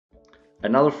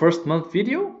Another first month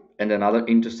video and another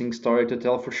interesting story to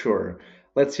tell for sure.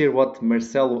 Let's hear what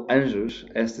Marcelo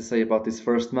Anjos has to say about his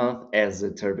first month as a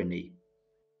turbine.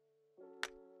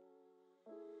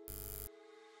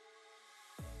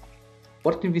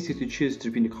 What convinced you to choose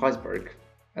Turbine Kreuzberg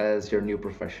as your new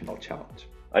professional challenge?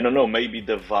 I don't know, maybe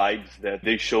the vibes that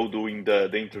they show during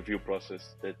the interview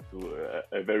process, that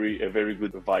a very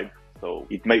good vibe. So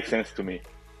it makes sense to me.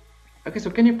 Okay,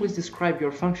 so can you please describe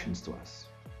your functions to us?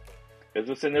 As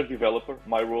a senior developer,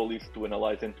 my role is to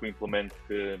analyze and to implement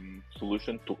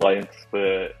solutions to clients'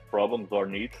 problems or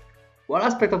needs. What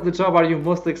aspect of the job are you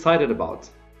most excited about?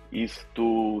 Is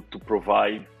to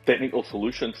provide technical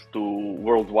solutions to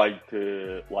worldwide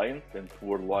clients and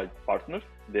worldwide partners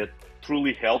that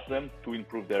truly help them to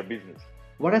improve their business.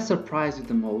 What has surprised you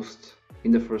the most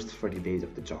in the first 30 days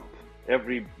of the job?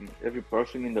 Every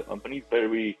person in the company is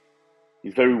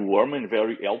very warm and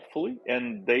very helpful,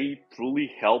 and they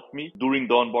truly help me during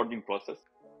the onboarding process.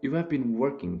 You have been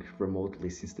working remotely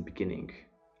since the beginning.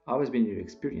 How has been your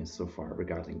experience so far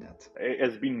regarding that? It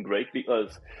has been great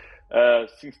because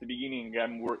since the beginning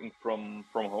I'm working from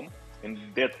home, and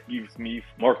that gives me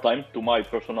more time to my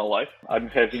personal life. I'm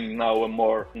having now a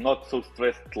more not so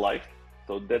stressed life,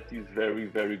 so that is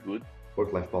very good.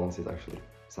 Work-life balance is actually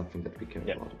something that we care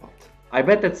Yeah. a lot about. I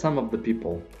bet that some of the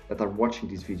people that are watching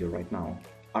this video right now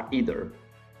are either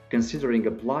considering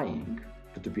applying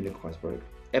to Turbine Kreuzberg,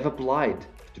 have applied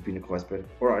to Turbine Kreuzberg,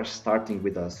 or are starting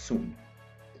with us soon.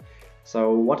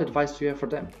 So what advice do you have for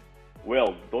them?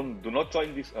 Well, do not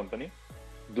join this company.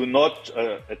 Do not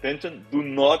do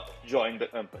not join the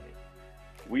company.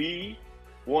 We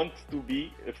want to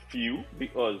be a few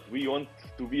because we want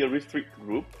to be a restricted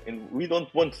group, and we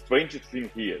don't want strangers in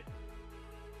here.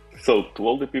 So to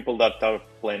all the people that are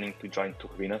planning to join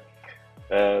Turbine,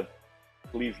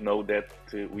 please know that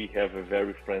we have a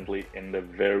very friendly and a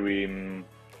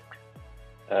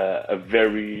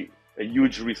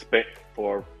huge respect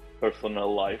for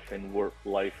personal life and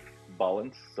work-life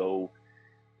balance. So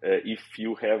if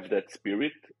you have that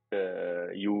spirit,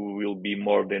 you will be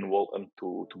more than welcome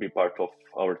to be part of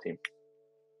our team.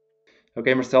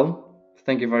 Okay, Marcel,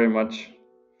 thank you very much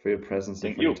for your presence and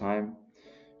Thank for your you. time.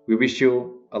 We wish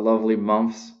you a lovely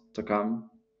month to come.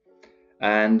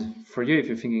 And for you, if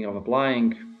you're thinking of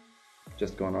applying,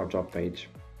 just go on our job page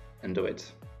and do it.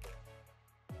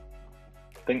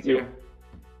 Thank See you. you.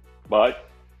 Bye.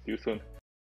 See you soon.